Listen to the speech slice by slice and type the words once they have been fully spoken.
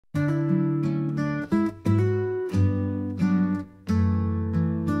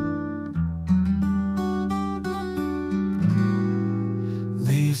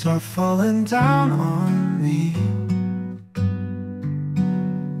Leaves are falling down on me,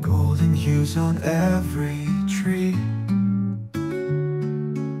 golden hues on every tree.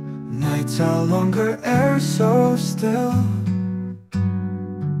 Nights are longer, air so still,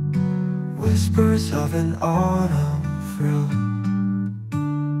 whispers of an autumn thrill.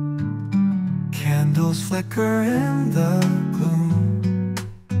 Candles flicker in the gloom,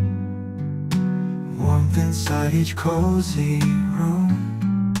 warmth inside each cozy room.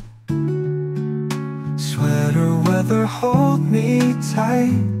 Sweater weather, hold me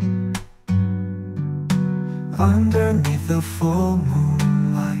tight, underneath the full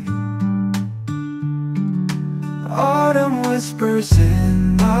moonlight. Autumn whispers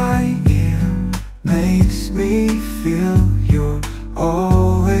in my ear, makes me feel you're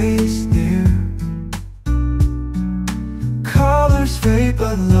always near. Colors fade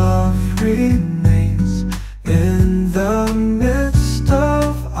but love remains in the midst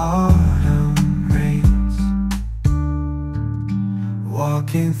of autumn rains.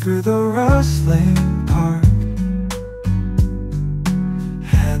 Walking through the rustling park,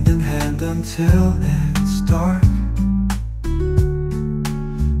 hand in hand until it's dark.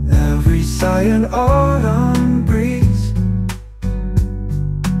 Every sigh an autumn breeze,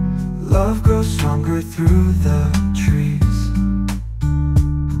 love grows stronger through the trees.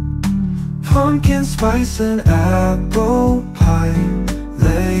 Pumpkin spice and apple pie,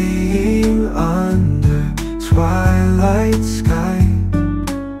 laying under twilight sky.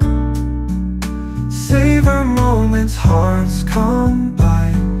 Savor moments hearts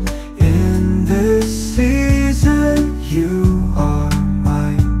combine, in this season you are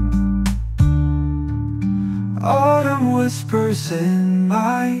mine. Autumn whispers in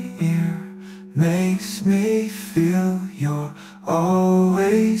my ear, makes me feel you're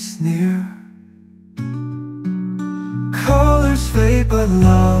always near. Colors fade but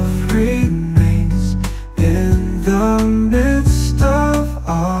love remains in the midst of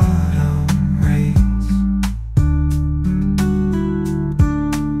autumn rains.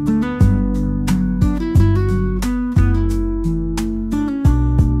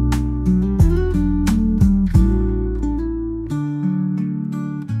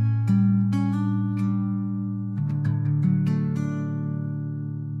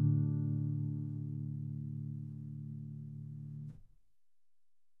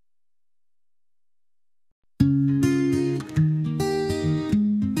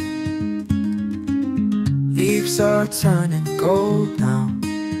 Leaves are turning gold now,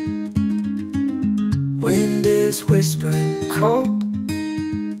 wind is whispering cold.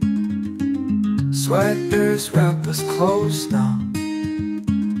 Sweaters wrap us close now,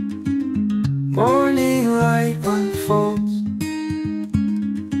 morning light unfolds.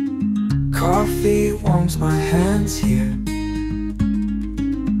 Coffee warms my hands here,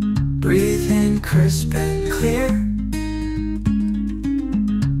 breathing crisp and clear.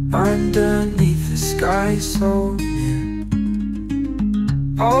 Underneath the sky so near,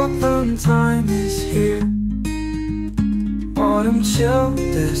 autumn time is here. Autumn chill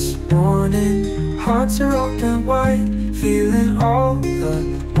this morning, hearts are open wide, feeling all the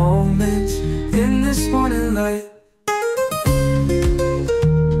moments in this morning light.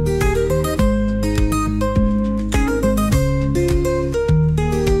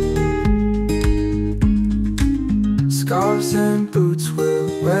 Scarves and boots we're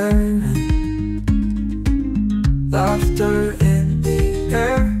wearing, laughter in the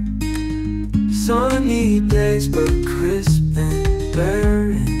air. Sunny days but crisp and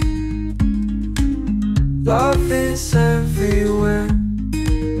barren. Love is everywhere,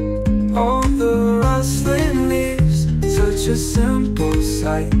 all the rustling leaves, such a simple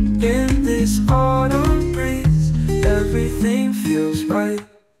sight. In this autumn breeze, everything feels right.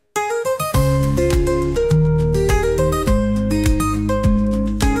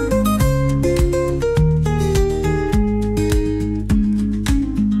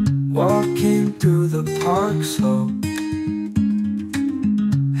 Walking through the park slow,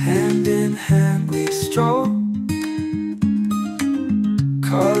 hand in hand we stroll.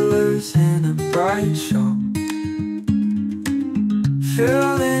 Colors in a bright show,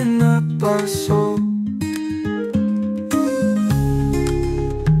 filling up our soul.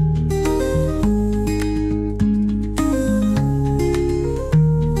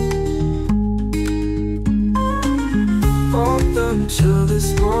 Autumn chill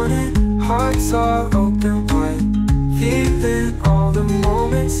this morning, hearts are open wide, feeling all the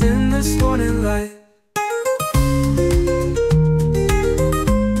moments in this morning light.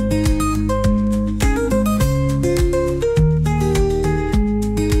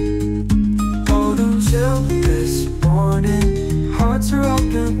 Autumn chill this morning, hearts are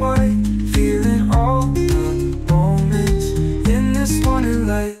open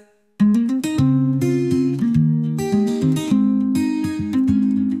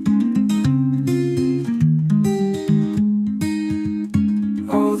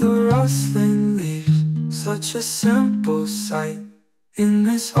In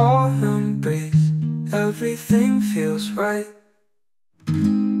this autumn breeze, everything feels right.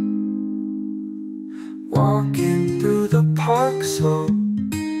 Walking through the park slow,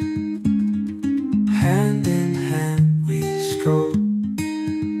 hand in hand we stroll,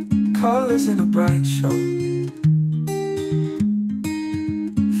 colors in a bright show,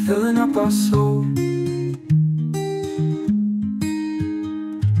 filling up our soul.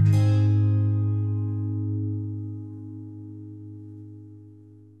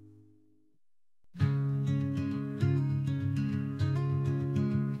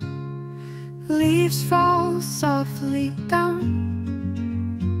 Leaves fall softly down,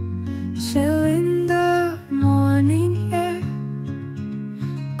 chill in the morning air.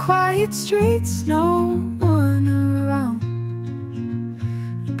 Quiet streets, no one around.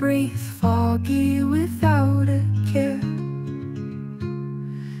 Breathe foggy without a care.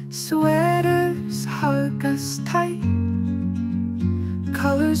 Sweaters hug us tight,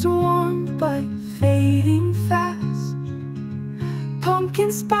 colors warm but fading fast.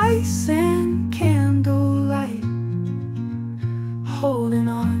 Pumpkin spice and candlelight, holding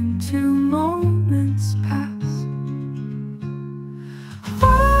on to moments past.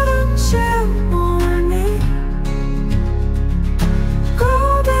 Autumn chill morning,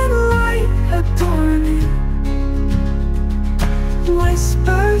 golden light adorning,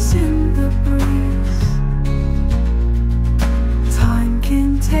 whispers in the breeze. Time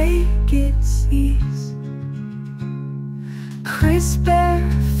can take its ease. Crisp air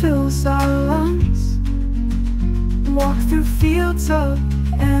fills our lungs, walk through fields of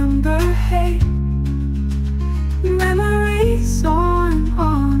amber hay. Memories on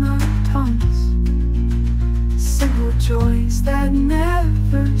our tongues, simple joys that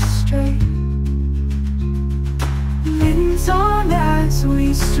never stray. Mittens on as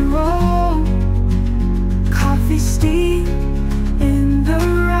we stroll, coffee steam in the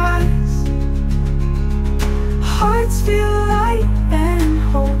rise. Hearts feel light and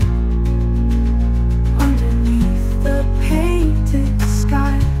whole underneath the painted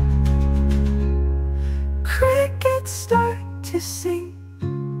sky. Crickets start to sing,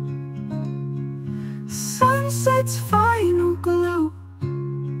 sunset's final glow,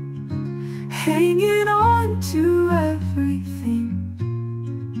 hanging on to everything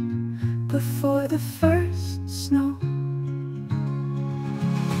before the first snow.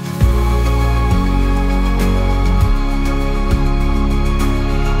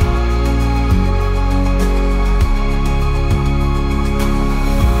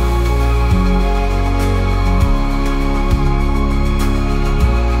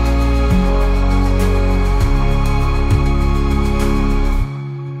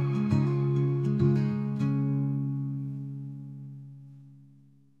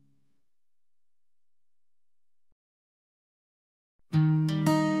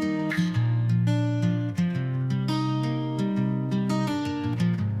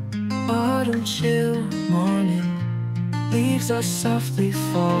 Autumn chill morning, leaves are softly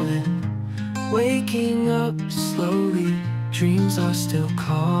falling. Waking up slowly, dreams are still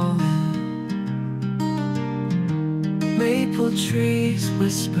calling. Maple trees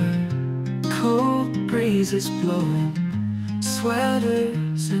whisper, cold breezes blowing.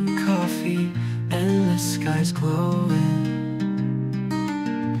 Sweaters and coffee, endless skies glowing.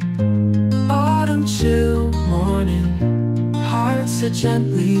 Autumn chill morning, hearts are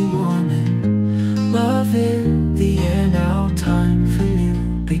gently warming. Love in the air now, time for new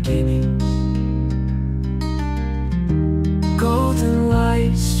beginnings. Golden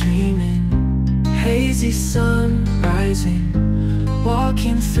light streaming, hazy sun rising.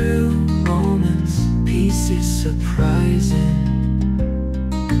 Walking through moments, peace is surprising.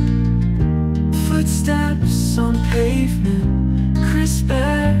 Footsteps on pavement, crisp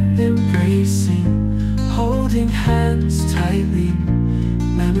air embracing. Holding hands tightly,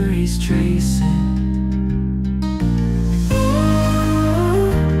 memories tracing.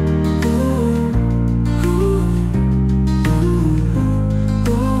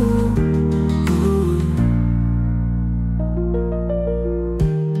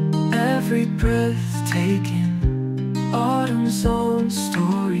 Every breath taken, autumn's own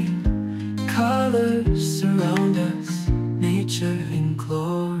story. Colors surround us, nature in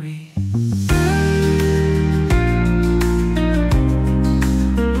glory.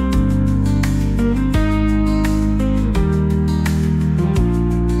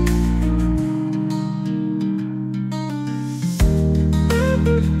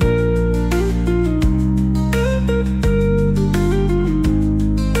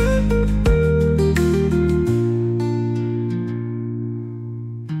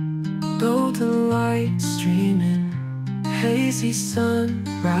 Golden light streaming, hazy sun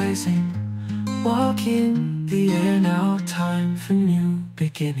sun rising, walk in the air now, time for new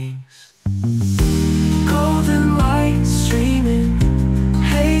beginnings. Golden light streaming,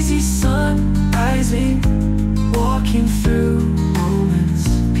 hazy sun rising, walking through moments,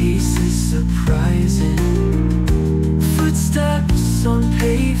 peace is surprising. Footsteps on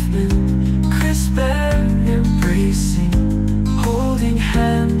pavement, crisp air embracing, holding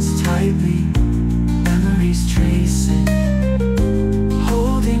hands tightly, memories tracing.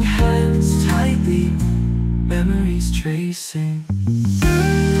 Holding hands tightly, memories tracing.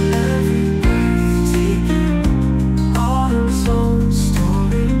 Autumn's own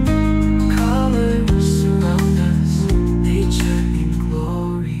story, colors surround us, nature in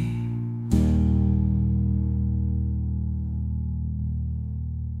glory.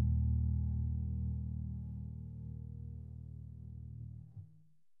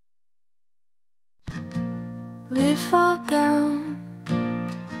 Leaves fall down,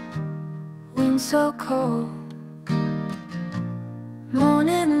 wind so cold,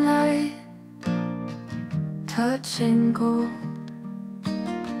 morning light touching gold,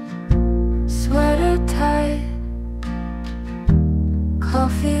 sweater tight,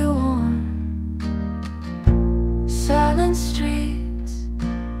 coffee warm, silent streets,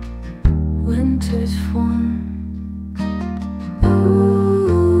 winter's form.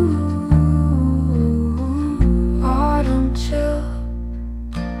 Autumn chill,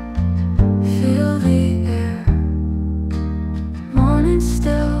 feel the air, morning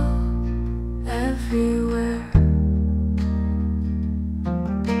still everywhere.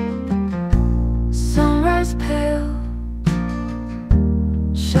 Sunrise pale,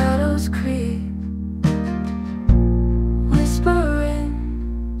 shadows creep, whispering,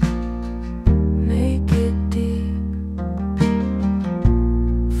 make it deep.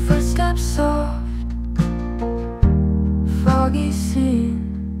 Footsteps soft, foggy scene,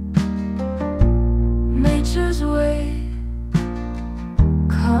 nature's way,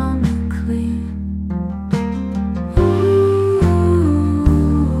 calm and clean.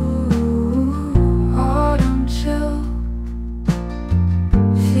 Autumn chill,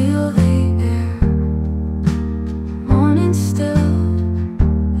 feel the air, morning still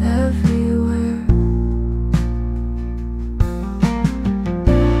everywhere.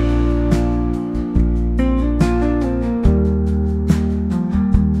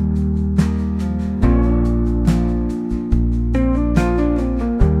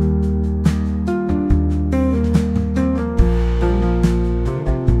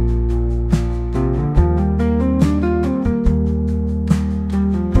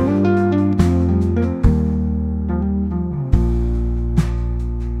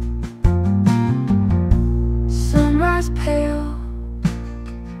 Sunrise pale,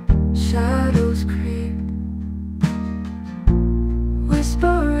 shadows creep,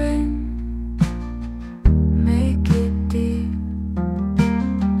 whispering, make it deep.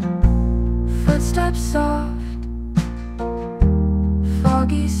 Footsteps soft,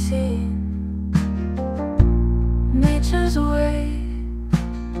 foggy scene, nature's way,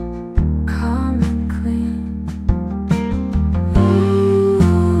 calm and clean.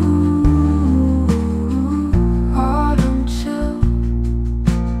 Autumn chill,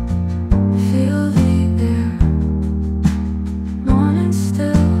 feel the air, morning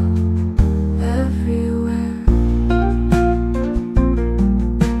still everywhere.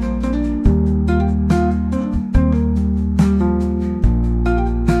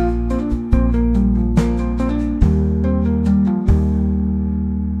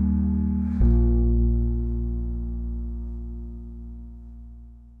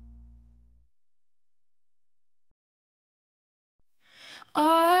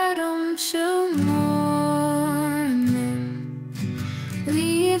 Autumn chill morning,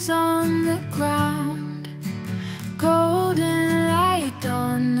 leaves on the ground, golden light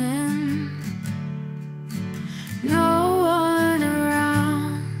dawning, no one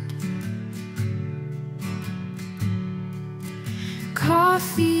around.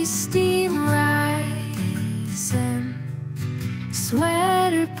 Coffee steam rising,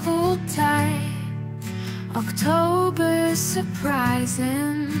 sweater pulled tight, October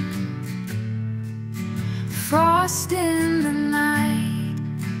surprising, frost in the night.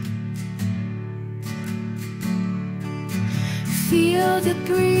 Feel the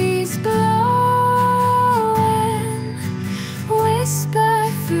breeze blowing,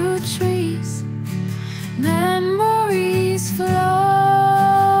 whisper through trees, memories flowing,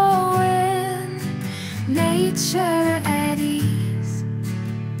 nature at ease.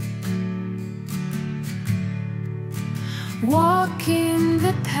 Walking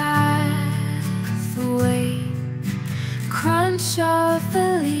the pathway, crunch touch of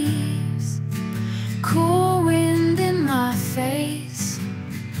the leaves, cool wind in my face,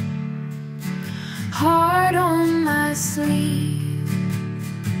 heart on my sleeve.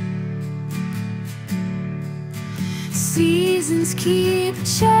 Seasons keep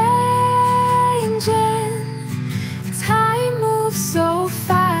changing, time moves so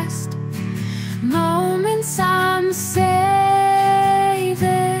fast, moments I'm saving,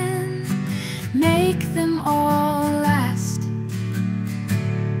 make them all last.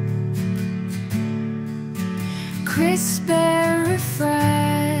 Crisp air refreshing,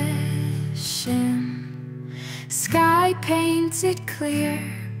 sky painted clear,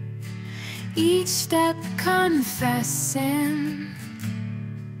 each step confessing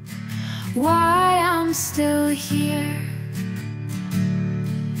why I'm still here.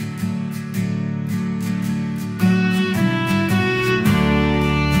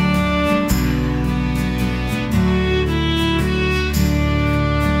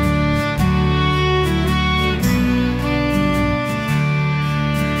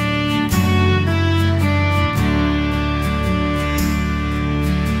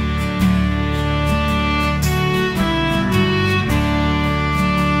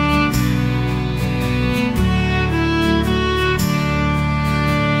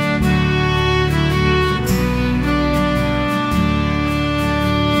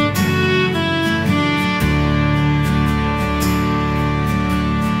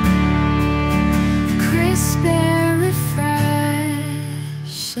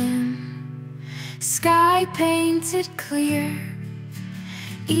 Sky painted clear,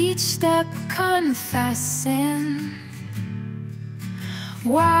 each step confessing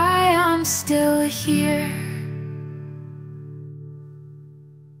why I'm still here.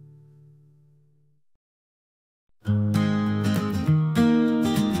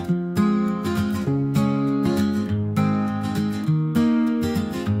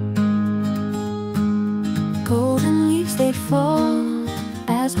 Golden leaves they fall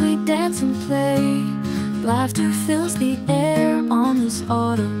as we dance and play. Laughter fills the air on this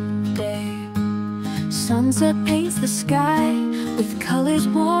autumn day. Sunset paints the sky with colors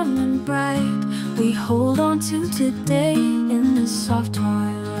warm and bright. We hold on to today in the soft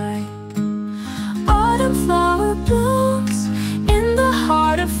twilight. Autumn flower blooms in the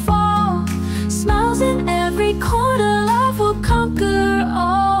heart of fall. Smiles in every corner, love will conquer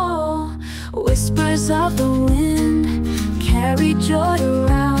all. Whispers of the wind carry joy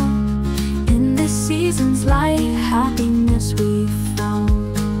around. In this season's light, happiness we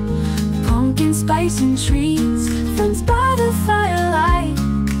found. Pumpkin spice and treats, friends by the firelight.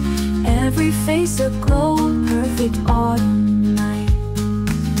 Every face aglow, perfect autumn night.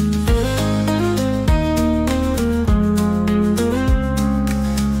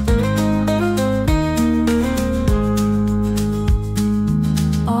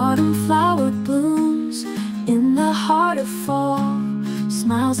 Autumn flower blooms in the heart of fall.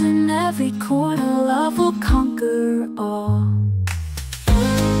 Smiles in every corner, love will conquer all.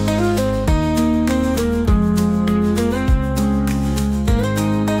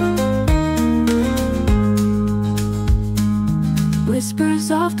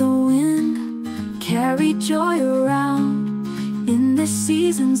 Whispers of the wind carry joy around. In this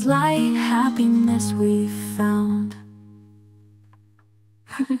season's light, happiness we've found.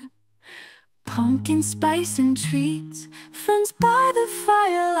 Pumpkin spice and treats, friends by the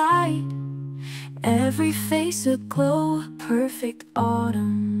firelight. Every face aglow, perfect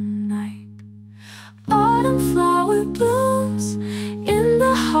autumn night. Autumn flower blooms in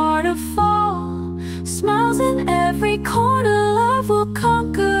the heart of fall. Smiles in every corner, love will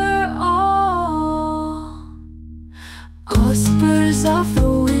conquer all. Whispers of the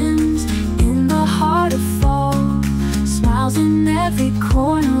winds in the heart of fall. Smiles in every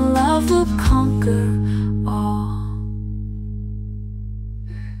corner, love will conquer all.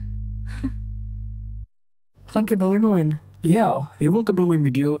 Danke Berlin. Yeah, wir wollen bloom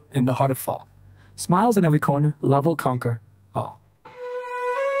with you in the heart of fall. Smiles in every corner, love will conquer all.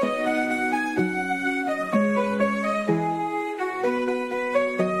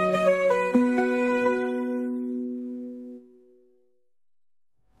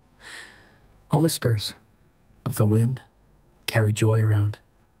 Whispers of the wind carry joy around.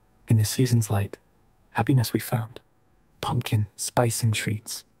 In the season's light, happiness we found. Pumpkin, spice and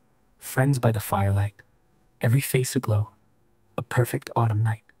treats, friends by the firelight. Every face aglow, a perfect autumn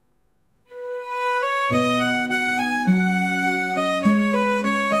night.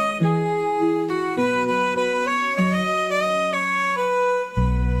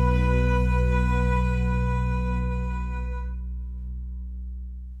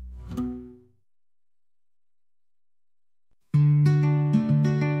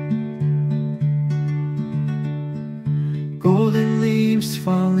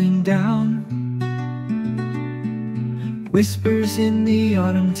 falling down, whispers in the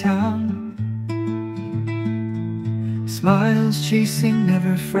autumn town, smiles chasing,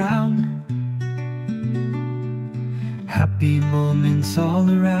 never frown, happy moments all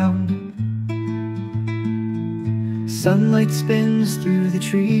around. Sunlight spins through the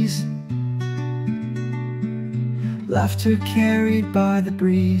trees, laughter carried by the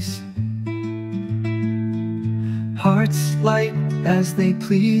breeze, hearts light as they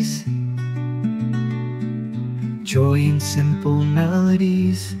please, joy in simple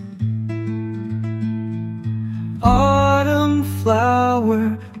melodies. Autumn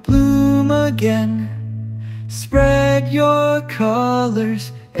flower, bloom again, spread your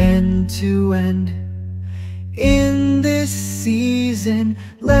colors end to end. In this season,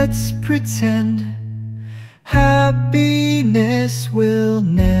 let's pretend happiness will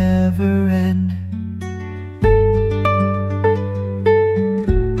never end.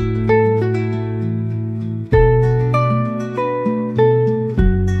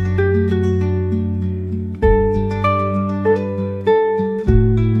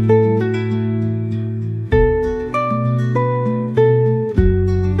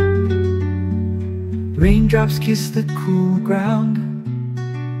 Raindrops kiss the cool ground,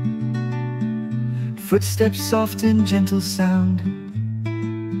 footsteps soft and gentle sound.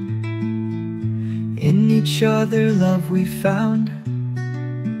 In each other love we found,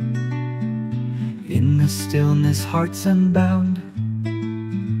 in the stillness hearts unbound.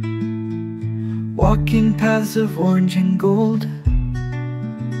 Walking paths of orange and gold,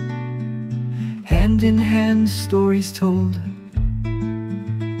 hand in hand stories told.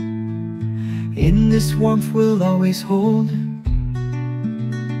 In this warmth we'll always hold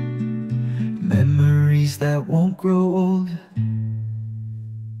memories that won't grow old.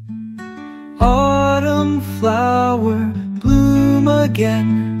 Autumn flower, bloom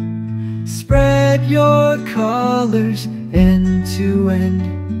again, spread your colors end to end.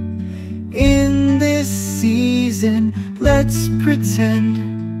 In this season, let's pretend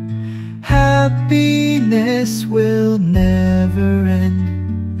happiness will never end.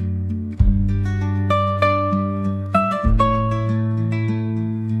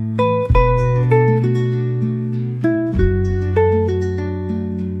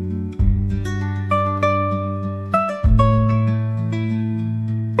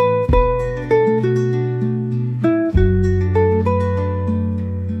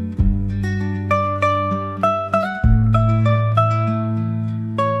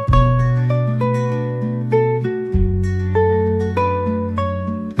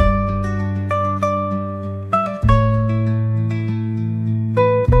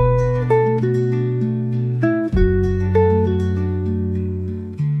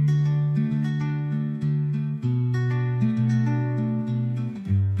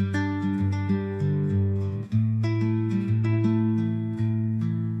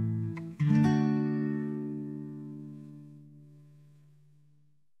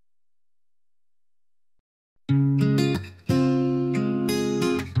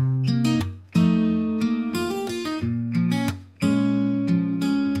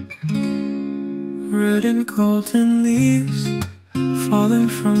 Red and golden leaves falling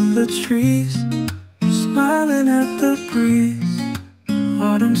from the trees, smiling at the breeze.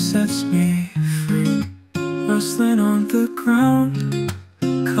 Autumn sets me free, rustling on the ground,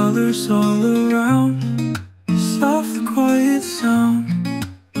 colors all around, soft quiet sound,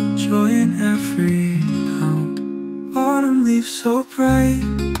 joy in every pound. Autumn leaves so bright,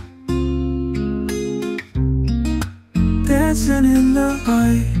 dancing in the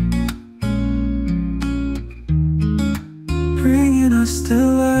light, bringing us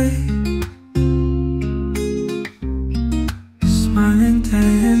delight, smiling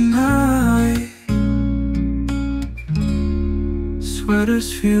day and night.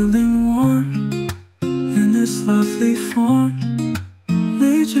 Sweaters feeling warm in this lovely form.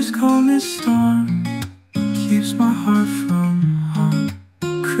 Nature's calmest storm keeps my heart from harm.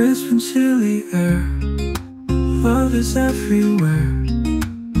 Crisp and chilly air, love is everywhere.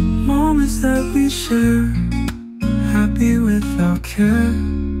 Moments that we share, happy without care.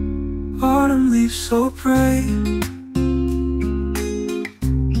 Autumn leaves so bright,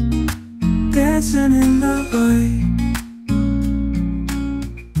 dancing in the light,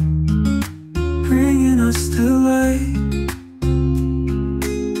 bringing us to light,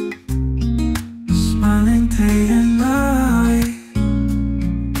 smiling day and night.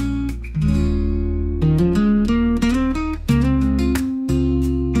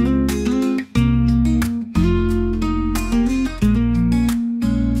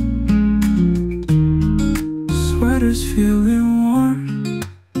 Sweaters feeling warm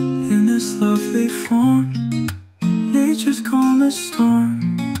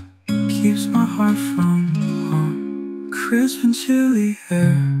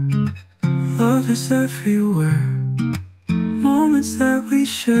love is everywhere. Moments that we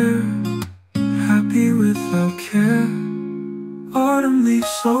share, happy without care. Autumn leaves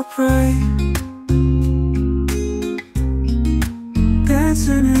so bright,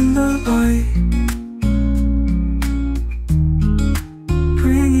 dancing in the light,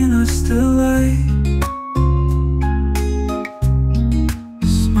 bringing us delight.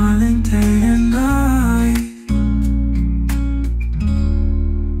 Smiling day and night.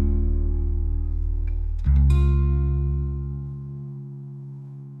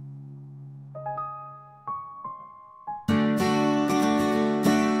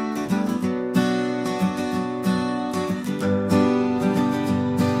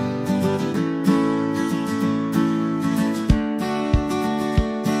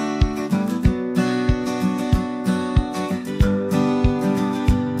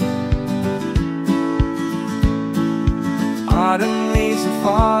 Autumn leaves are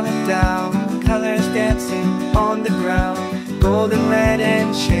falling down, colors dancing on the ground, golden red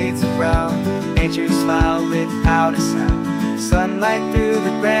and shades of brown. Nature's smile without a sound. Sunlight through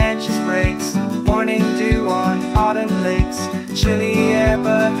the branches breaks, morning dew on autumn lakes. Chilly air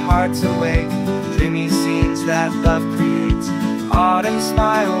but hearts awake, dreamy scenes that love creates. Autumn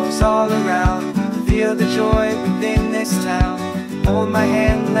smiles all around, feel the joy within this town. Hold my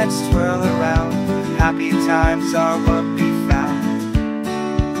hand, let's twirl around, happy times are what we found.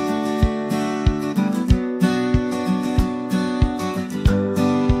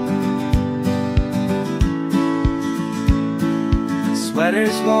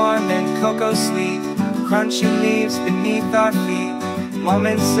 Sweaters warm and cocoa sweet, crunching leaves beneath our feet.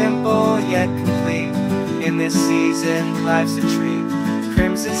 Moments simple yet complete, in this season life's a treat.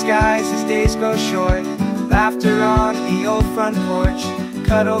 Crimson skies as days grow short, laughter on the old front porch.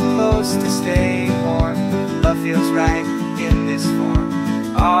 Cuddle close to stay warm, love feels right in this form.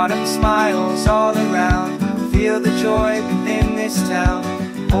 Autumn smiles all around, feel the joy within this town.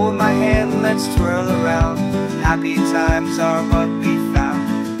 Hold my hand, let's twirl around, happy times are what we found.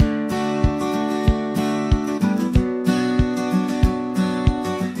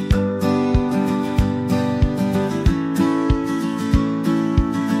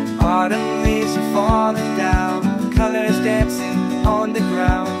 Autumn leaves are falling down, colors dancing on the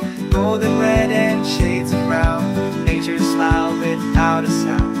ground, golden red and shades of brown. Nature's smile without a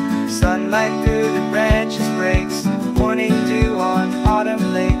sound. Sunlight through the branches breaks, morning dew on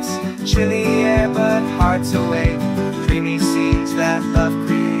autumn lakes. Chilly air but hearts awake, dreamy scenes that love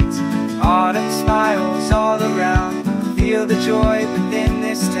creates. Autumn smiles all around, feel the joy within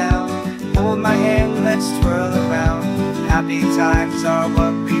this town. Hold my hand, let's twirl around, happy times are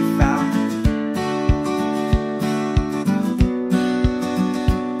what we found.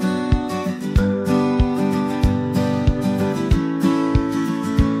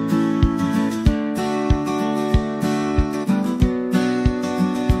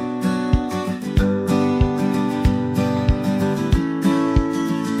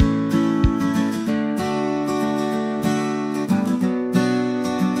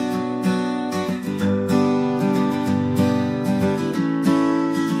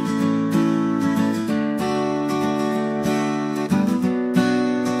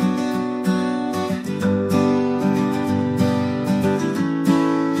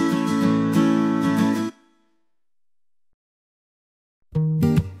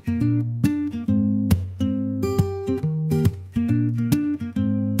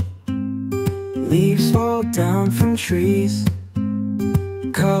 Leaves fall down from trees,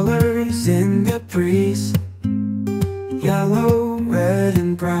 colors in the breeze. Yellow, red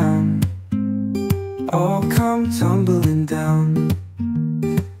and brown all come tumbling down.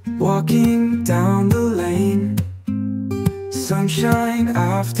 Walking down the lane, sunshine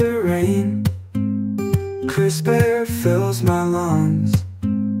after rain. Crisp air fills my lungs,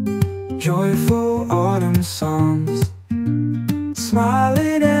 joyful autumn songs.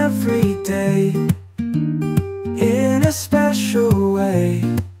 Smiling every day in a special way.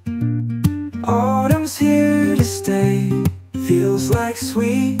 Autumn's here to stay, feels like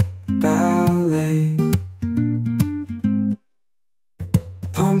sweet ballet.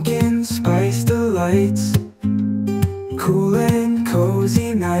 Pumpkin spice delights, cool and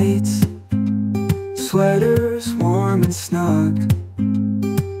cozy nights. Sweaters warm and snug,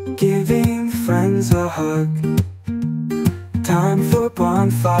 giving friends a hug. Time for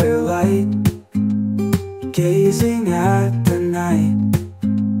bonfire light, gazing at the night.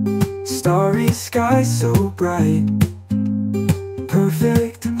 Starry sky so bright,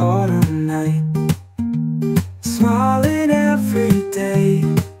 perfect autumn night. Smiling every day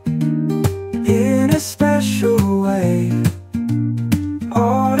in a special way.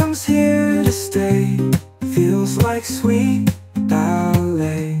 Autumn's here to stay. feels like sweet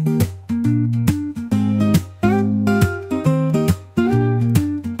ballet.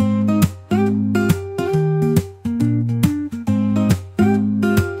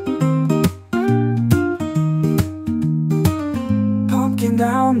 Pumpkin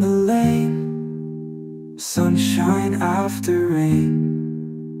down the lane, sunshine after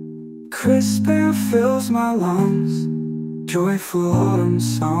rain, crisp air fills my lungs, joyful autumn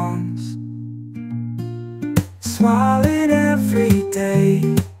songs. Smiling every day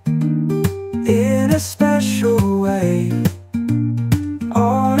in a special way.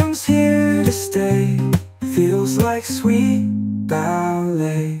 Autumn's here to stay, feels like sweet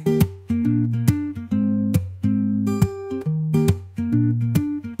ballet.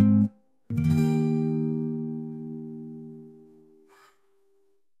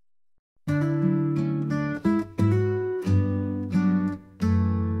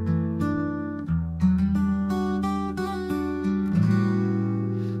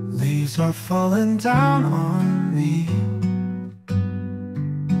 Leaves are falling down on me,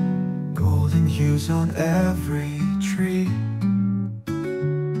 golden hues on every tree.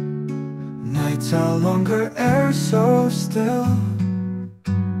 Nights are longer, air so still,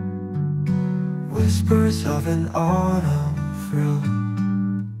 whispers of an autumn thrill.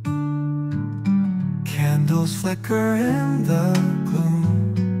 Candles flicker in the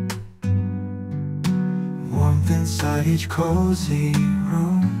gloom, warmth inside each cozy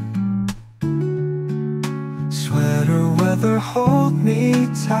room. Sweater weather, hold me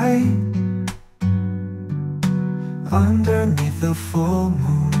tight underneath the full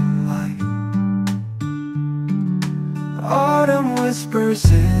moonlight. Autumn whispers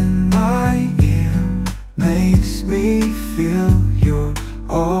in my ear, makes me feel you're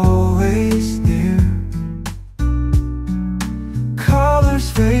always near. Colors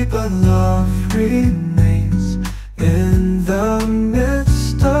fade but love remains in the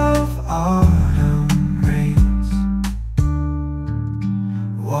midst of autumn rains.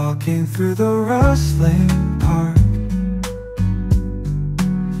 Walking through the rustling park,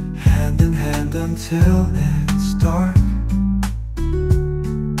 hand in hand until it's dark.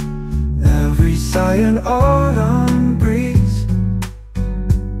 Every sigh an autumn breeze,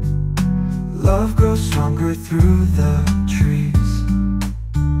 love grows stronger through the trees.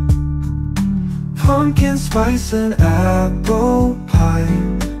 Pumpkin spice and apple pie,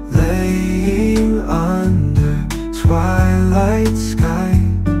 laying under twilight sky.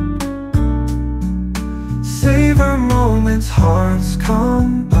 Savor moments hearts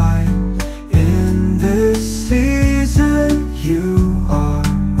combine, in this season you are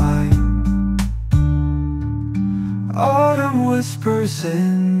mine. Autumn whispers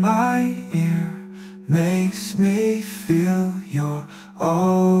in my ear, makes me feel you're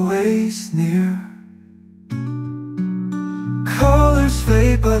always near. Colors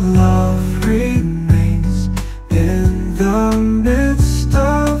fade but love remains in the midst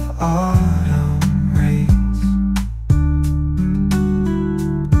of autumn rains.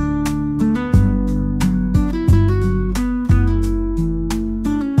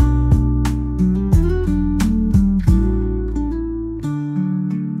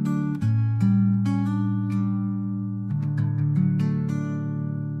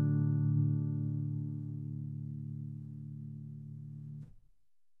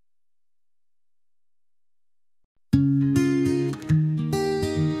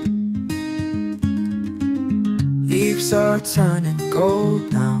 Leaves are turning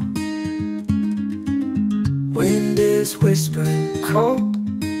gold now, wind is whispering cold.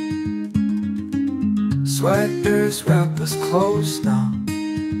 Sweaters wrap us close now,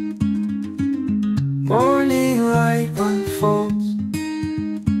 morning light unfolds.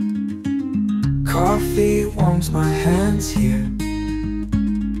 Coffee warms my hands here,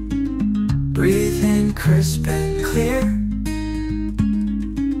 breathing crisp and clear.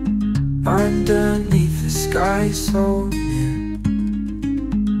 Underneath the sky so near,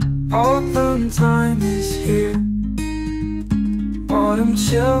 autumn time is here. Autumn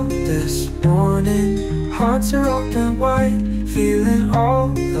chill this morning, hearts are open wide, feeling all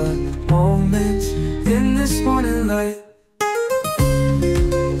the moments in this morning light.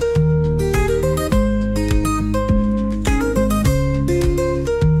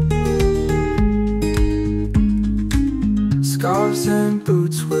 Scarves and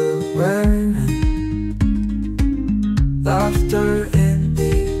boots we're wearing, laughter in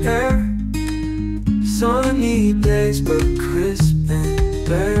the air. Sunny days but crisp and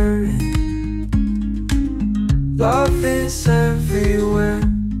barren. Love is everywhere.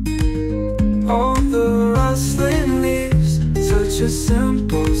 All the rustling leaves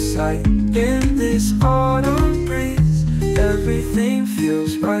simple sight. In this autumn breeze, everything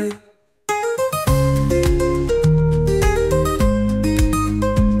feels right.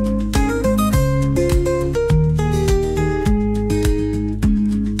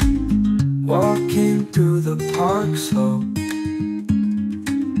 Walking through the park slow,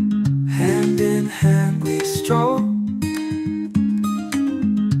 hand in hand we stroll,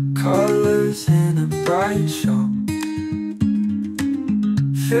 colors in a bright show,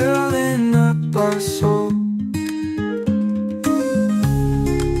 filling up our soul.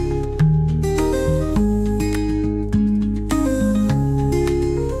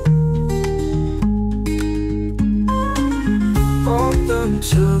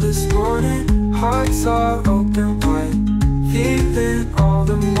 Till this morning, hearts are open wide, feeling all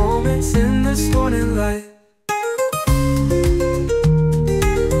the moments in this morning light.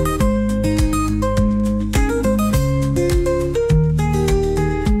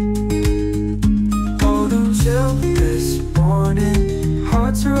 Autumn chill this morning,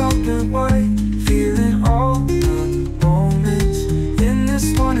 hearts are open wide, feeling all the moments in this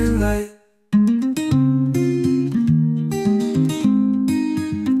morning light.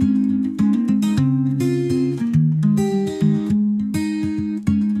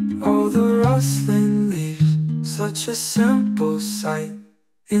 Such a simple sight.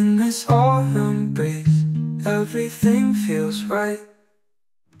 In this autumn breeze, everything feels right.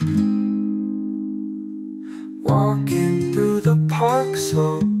 Walking through the park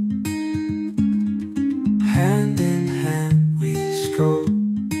slow, hand in hand we stroll,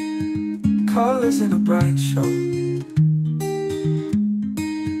 colors in a bright show,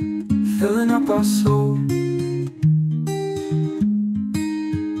 filling up our soul.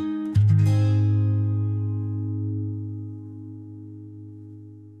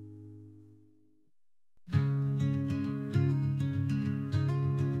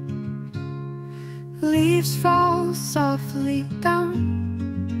 Leaves fall softly down,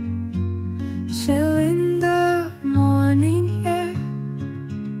 chill in the morning air.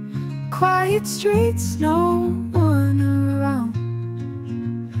 Quiet streets, no one around.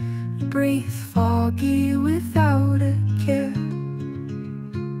 Breathe foggy without a care.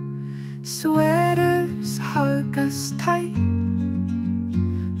 Sweaters hug us tight,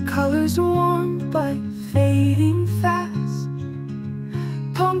 colors warm but fading fast.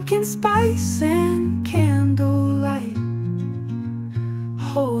 Pumpkin spice and candlelight,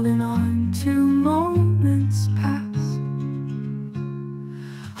 holding on to moments past.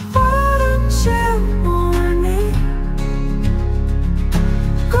 Autumn chill morning,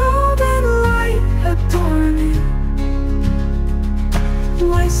 golden light adorning,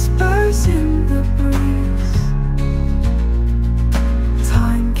 whispers in the breeze.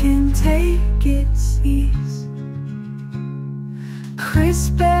 Time can take its ease.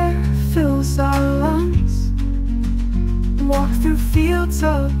 Crisp air fills our lungs, walk through fields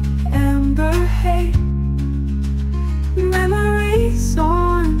of amber hay. Memories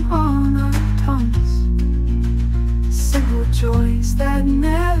on our tongues, simple joys that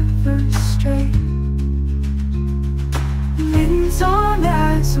never stray. Mittens on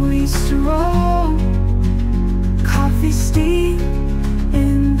as we stroll, coffee steam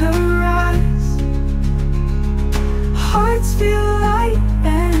in the rise. Hearts feel light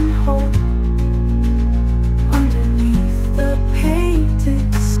and whole underneath the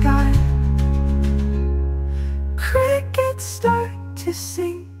painted sky. Crickets start to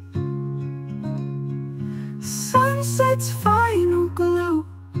sing, sunset's final glow,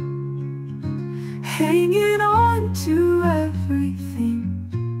 hanging on to everything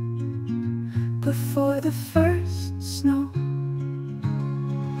before the first snow.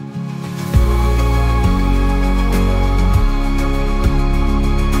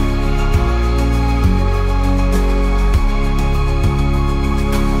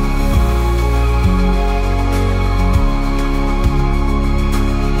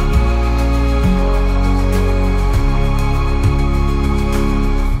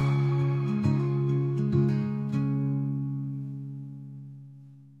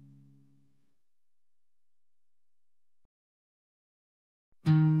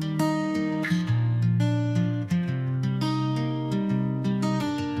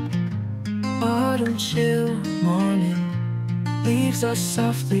 Autumn chill morning, leaves are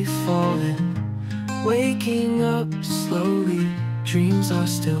softly falling. Waking up slowly, dreams are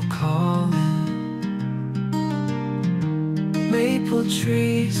still calling. Maple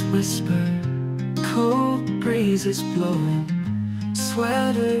trees whisper, cold breezes blowing.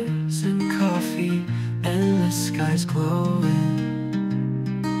 Sweaters and coffee, and the sky's glowing.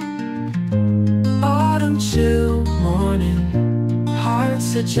 Autumn chill morning, hearts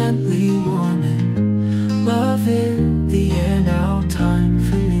Hearts are gently warming, love in the air now, time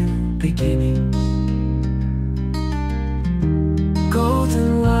for new beginnings.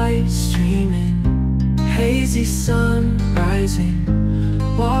 Golden light streaming, hazy sun rising,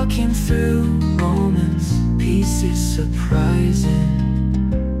 walking through moments, peace is surprising.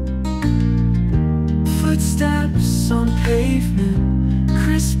 Footsteps on pavement,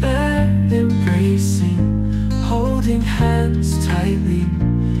 crisp air embracing, holding hands tightly,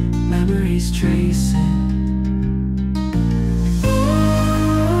 memories tracing.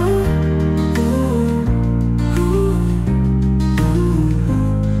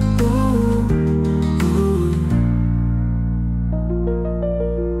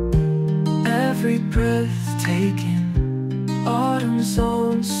 Every breath taken, autumn's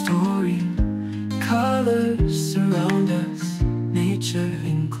own story, colors surround us, nature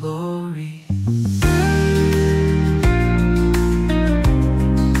in glory.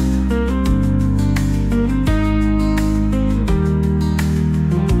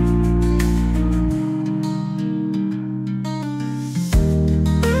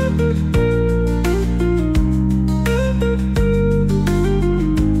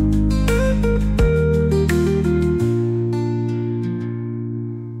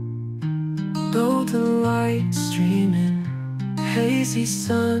 Golden light streaming, hazy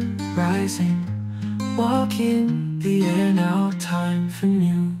sun rising, walking the air now, time for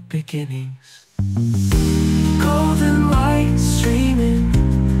new beginnings. Golden light streaming,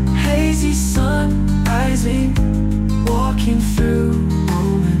 hazy sun rising, walking through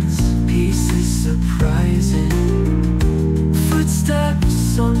moments, peace is surprising.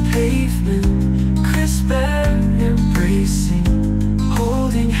 Footsteps on pavement, crisp air embracing,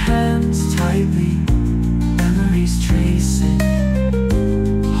 holding hands tightly, memories tracing.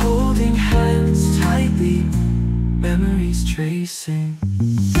 Holding hands tightly, memories tracing.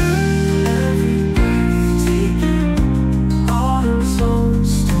 Every breath taken, autumn's own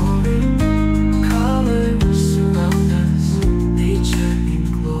story, colors surround us, nature in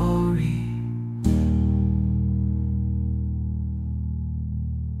glory.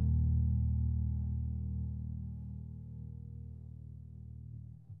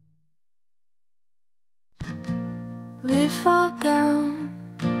 We fall down,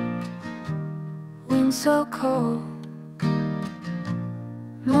 wind so cold,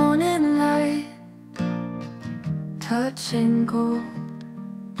 morning light, touching gold,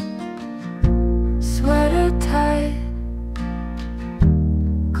 sweater tight,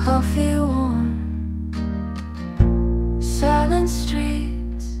 coffee warm, silent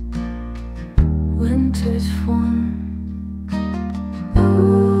streets, winter's form.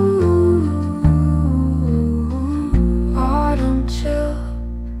 Autumn chill,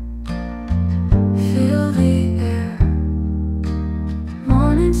 feel the air,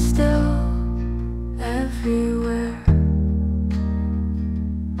 morning still, everywhere.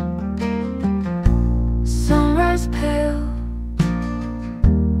 Sunrise pale,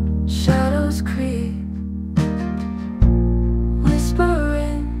 shadows creep,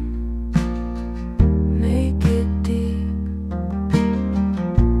 whispering, make it deep.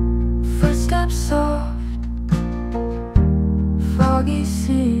 Footsteps soft, foggy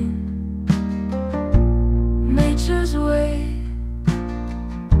scene, nature's way,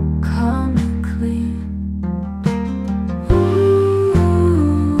 calm and clean.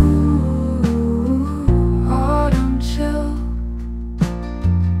 Autumn chill,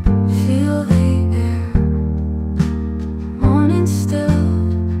 feel the air, morning still,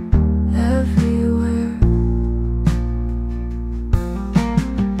 everywhere.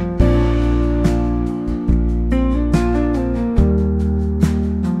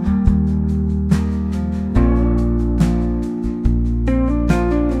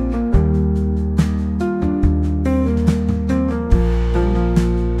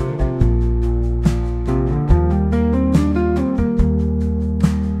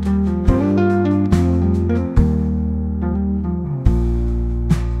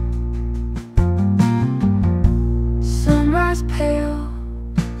 Sunrise pale,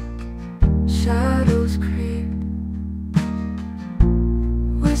 shadows creep,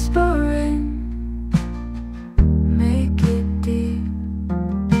 whispering, make it deep.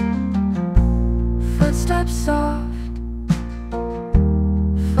 Footsteps soft,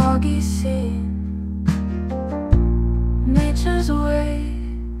 foggy scene, nature's way,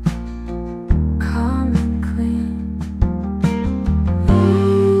 calm and clean.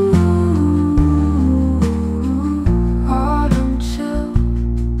 Autumn chill,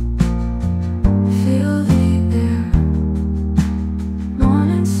 feel the air,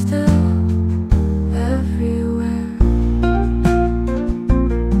 morning still, everywhere.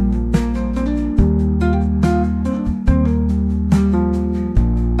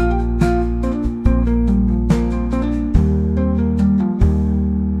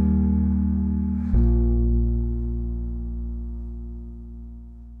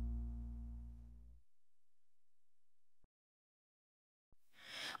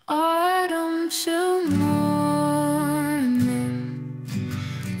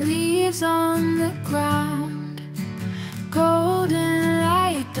 leaves on the ground, golden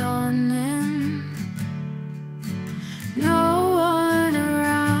light dawning, no one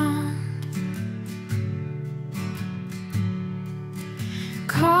around.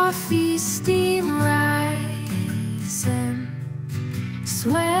 Coffee steam rising,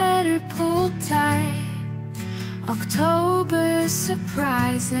 sweater pulled tight, October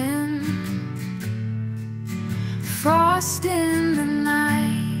surprising, frost in the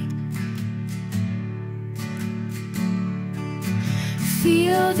night.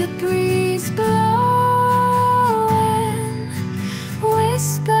 Feel the breeze blowing,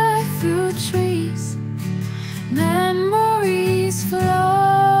 whisper through trees, memories flowing,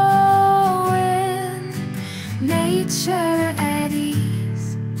 nature at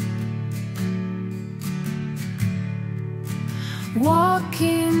ease.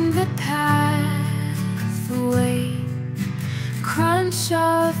 Walking the pathway, crunch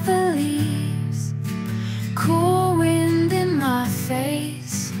of the leaves, cool wind in my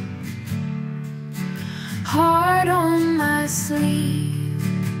face, heart on my sleeve.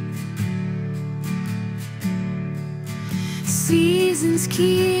 Seasons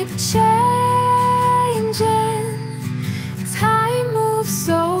keep changing, time moves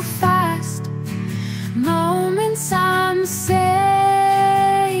so fast, moments I'm saving,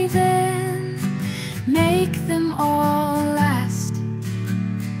 make them all last.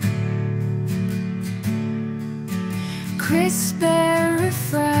 Crisp air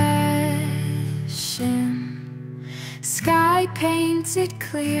refreshing, sky painted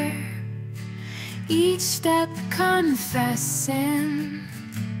clear, each step confessing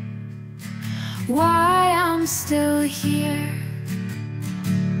why I'm still here.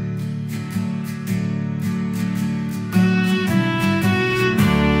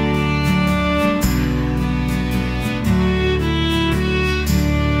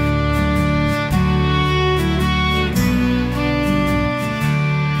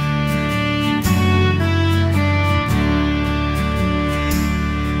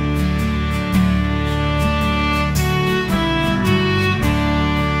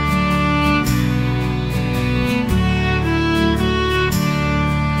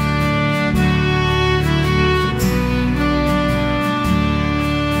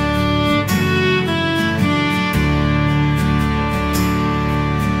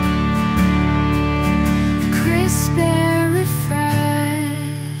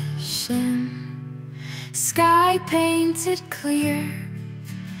 Sky painted clear,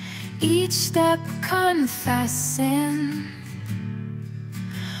 each step confessing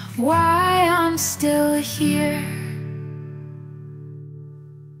why I'm still here.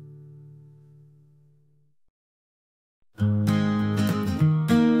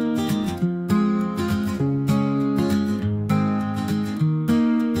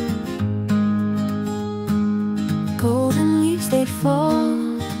 Golden leaves they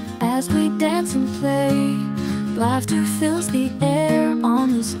fall as we dance and play, laughter fills the air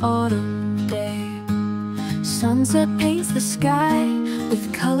on this autumn day. Sunset paints the sky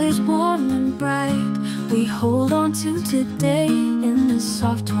with colors warm and bright. We hold on to today in the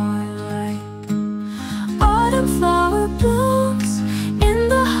soft twilight. Autumn flower blooms in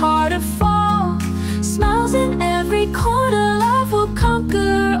the heart of fall, smiles in every corner, love will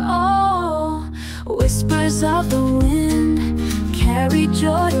conquer all. Whispers of the wind carry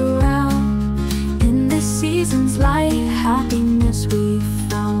joy around, in this season's light, happiness we've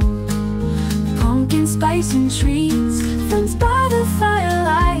found. Pumpkin spice and treats, friends by the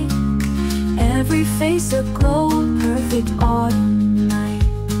firelight, every face aglow, perfect autumn night.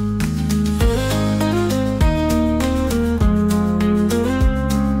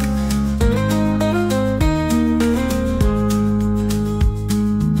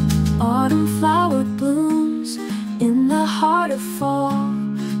 Autumn flower blooms in the heart of fall,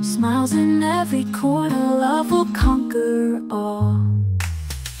 smiles in every corner, love will conquer all.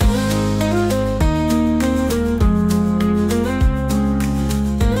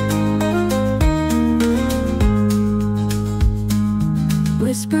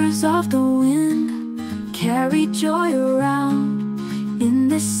 Whispers of the wind carry joy around, in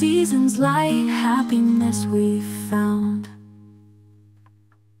this season's light, happiness we've found.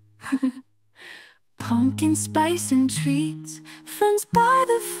 Pumpkin spice and treats, friends by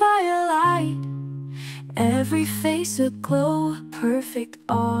the firelight, every face aglow, perfect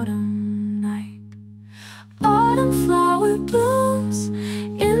autumn night. Autumn flower blooms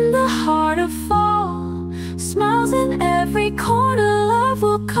in the heart of fall, smiles in every corner, love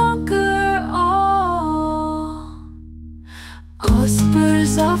will conquer all.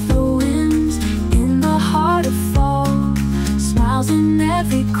 Whispers of the winds in the heart of fall, smiles in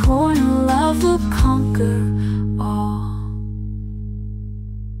every corner,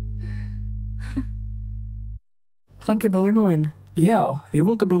 Hunkerbellermoin. Yeah, it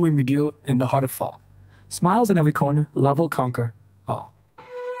will be with you in the heart of fall. Smiles in every corner, love will conquer all.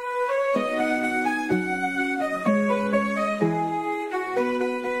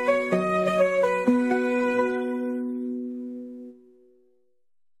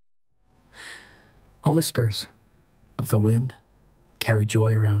 All whispers of the wind carry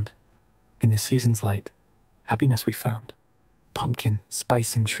joy around. In the season's light, happiness we found. Pumpkin,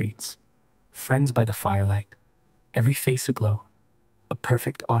 spice and treats, friends by the firelight, every face aglow, a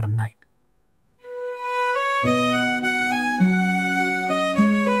perfect autumn night.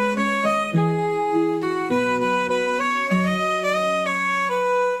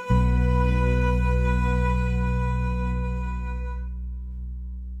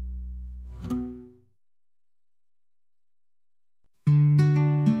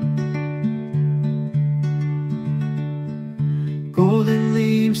 Golden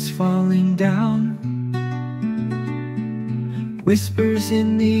leaves falling down, whispers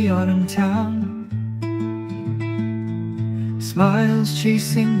in the autumn town, smiles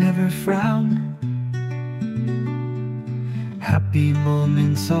chasing never frown, happy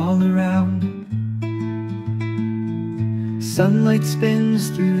moments all around. Sunlight spins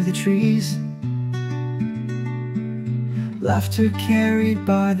through the trees, laughter carried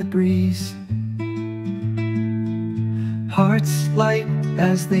by the breeze. Hearts light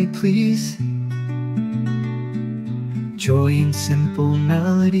as they please, joy in simple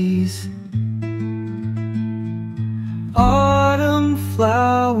melodies. Autumn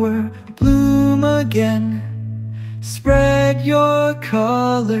flower, bloom again, spread your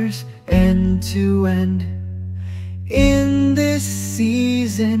colors end to end. In this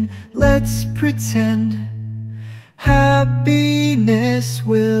season, let's pretend happiness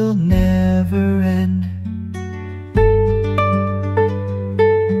will never end.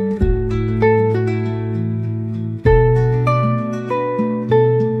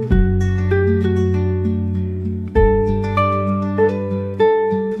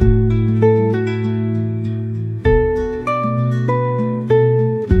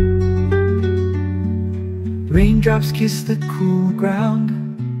 Raindrops kiss the cool ground,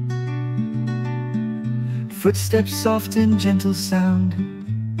 footsteps soft and gentle sound.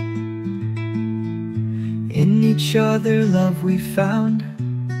 In each other love we found,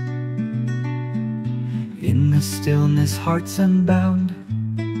 in the stillness hearts unbound.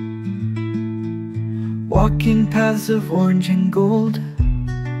 Walking paths of orange and gold,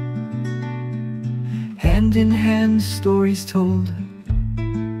 hand in hand stories told.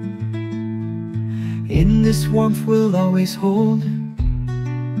 In this warmth we'll always hold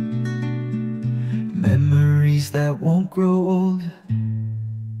memories that won't grow old.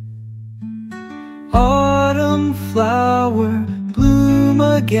 Autumn flower, bloom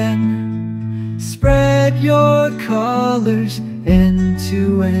again, spread your colors end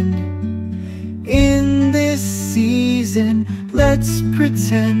to end. In this season, let's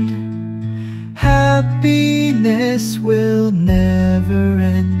pretend happiness will never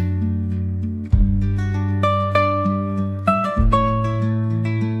end.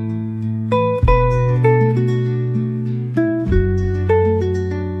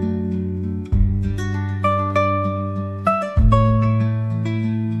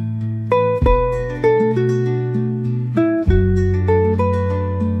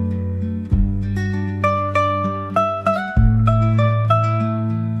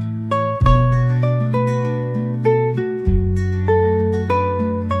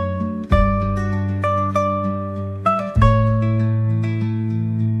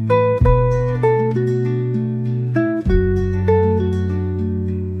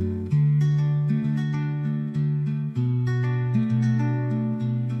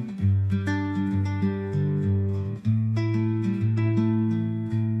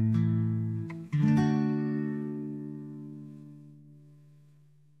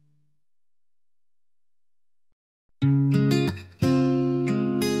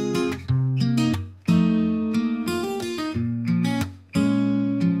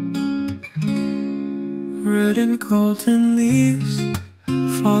 Red and golden leaves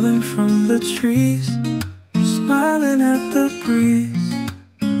falling from the trees, smiling at the breeze.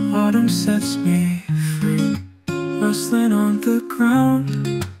 Autumn sets me free, rustling on the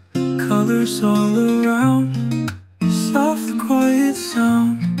ground, colors all around, soft quiet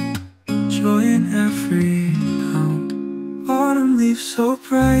sound, joy in every pound. Autumn leaves so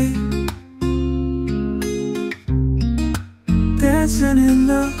bright, dancing in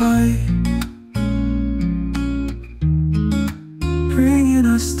the light, bringing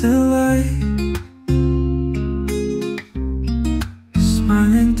us delight,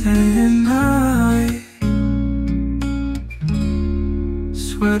 smiling day and night.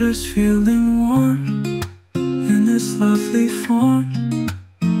 Sweaters feeling warm in this lovely form.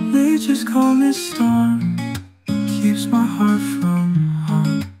 Nature's calmest storm keeps my heart from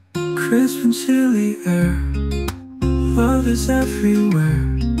harm. Crisp and chilly air, love is everywhere.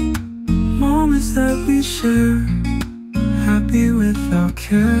 Moments that we share, happy without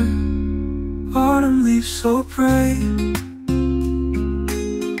care. Autumn leaves so bright,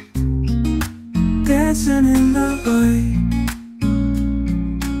 dancing in the light,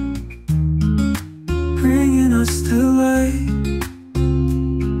 bringing us to light.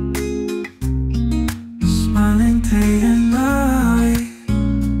 Smiling day and night.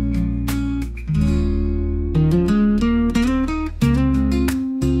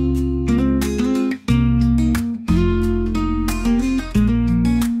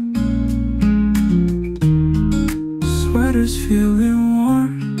 Sweaters feeling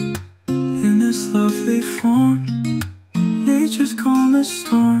warm in this lovely form. Nature's calmest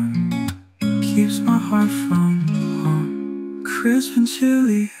storm keeps my heart from harm. Crisp and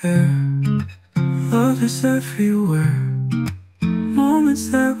chilly air, love is everywhere. Moments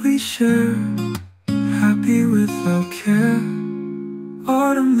that we share, happy without care.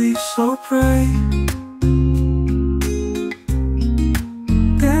 Autumn leaves so bright,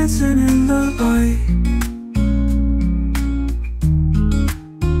 dancing in the light,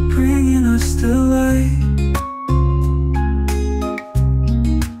 bringing us to light.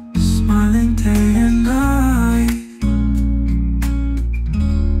 Smiling day and night.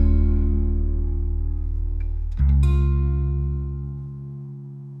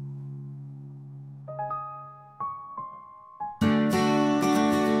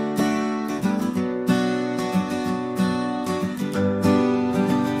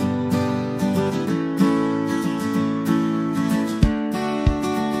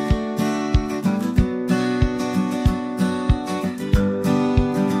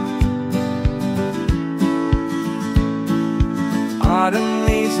 Autumn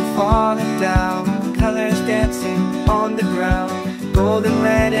leaves are falling down, colors dancing on the ground, golden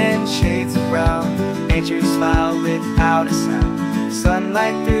red and shades of brown. Nature smile without a sound.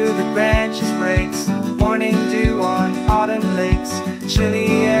 Sunlight through the branches breaks, morning dew on autumn lakes.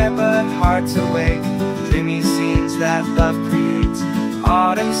 Chilly air but hearts awake, dreamy scenes that love creates.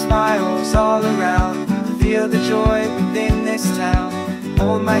 Autumn smiles all around, feel the joy within this town.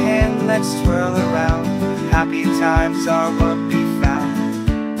 Hold my hand, let's twirl around, happy times are what we found.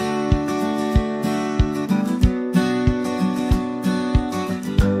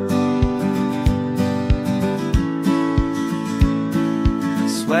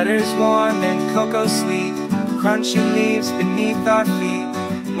 Sweaters warm and cocoa sweet, crunching leaves beneath our feet.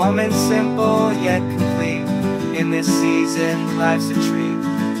 Moments simple yet complete, in this season life's a treat.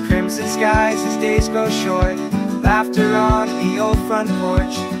 Crimson skies as days grow short, laughter on the old front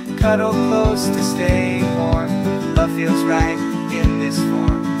porch. Cuddle close to stay warm, love feels right in this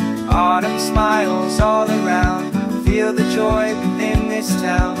form. Autumn smiles all around, feel the joy within this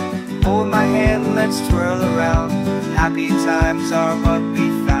town. Hold my hand, let's twirl around, happy times are what we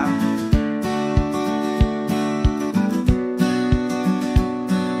found.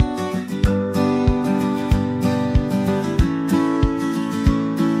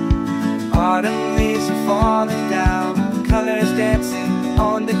 Autumn leaves are falling down, colors dancing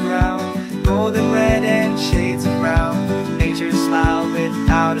on the ground, golden red and shades of brown. Nature smile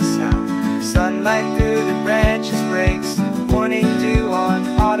without a sound. Sunlight through the branches breaks, morning dew on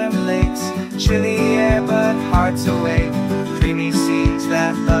autumn lakes. Chilly air but hearts awake, dreamy scenes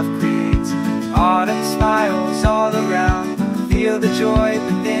that love creates. Autumn smiles all around, feel the joy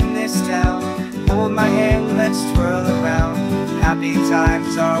within this town. Hold my hand, let's twirl around, happy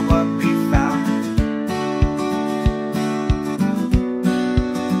times are what we found.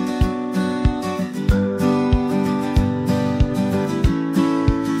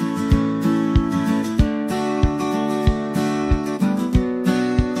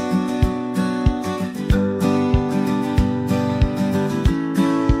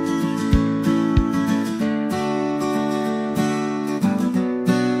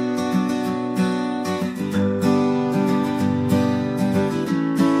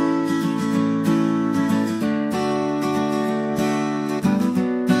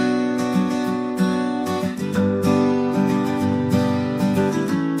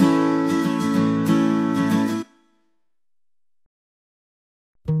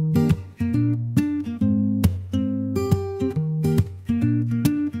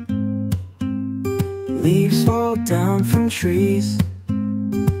 Leaves fall down from trees,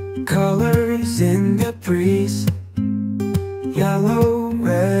 colors in the breeze. Yellow,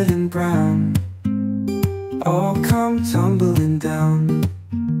 red and brown all come tumbling down.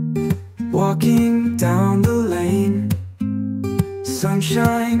 Walking down the lane,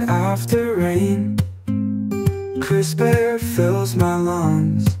 sunshine after rain, crisp air fills my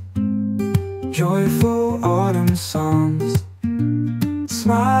lungs, joyful autumn songs,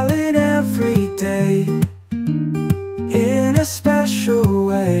 smiling every day in a special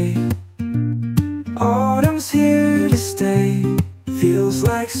way. Autumn's here to stay, feels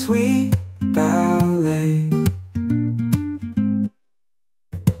like sweet ballet.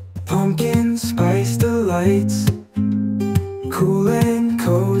 Pumpkin spice delights, cool and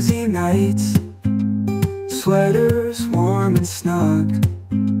cozy nights, sweaters warm and snug,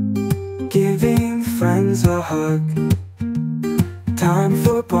 giving friends a hug. Time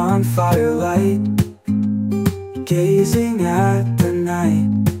for bonfire light, gazing at the night,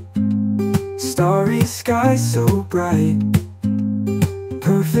 starry sky so bright,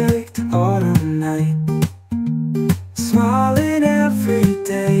 perfect autumn night. Smiling every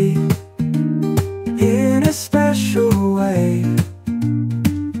day in a special way.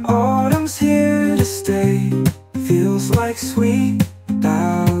 Autumn's here to stay, feels like sweet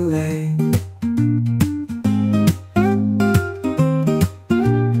ballet.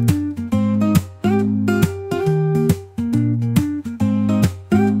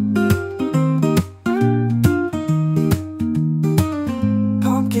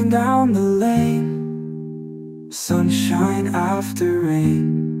 Pumpkin down the lane, sunshine after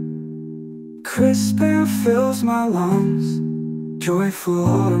rain, crisp air fills my lungs, joyful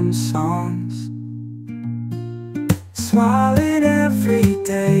autumn songs, smiling every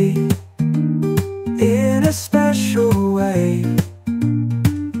day in a special way.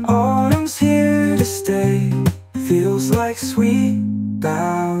 Autumn's here to stay, feels like sweet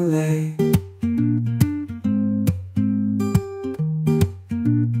ballet.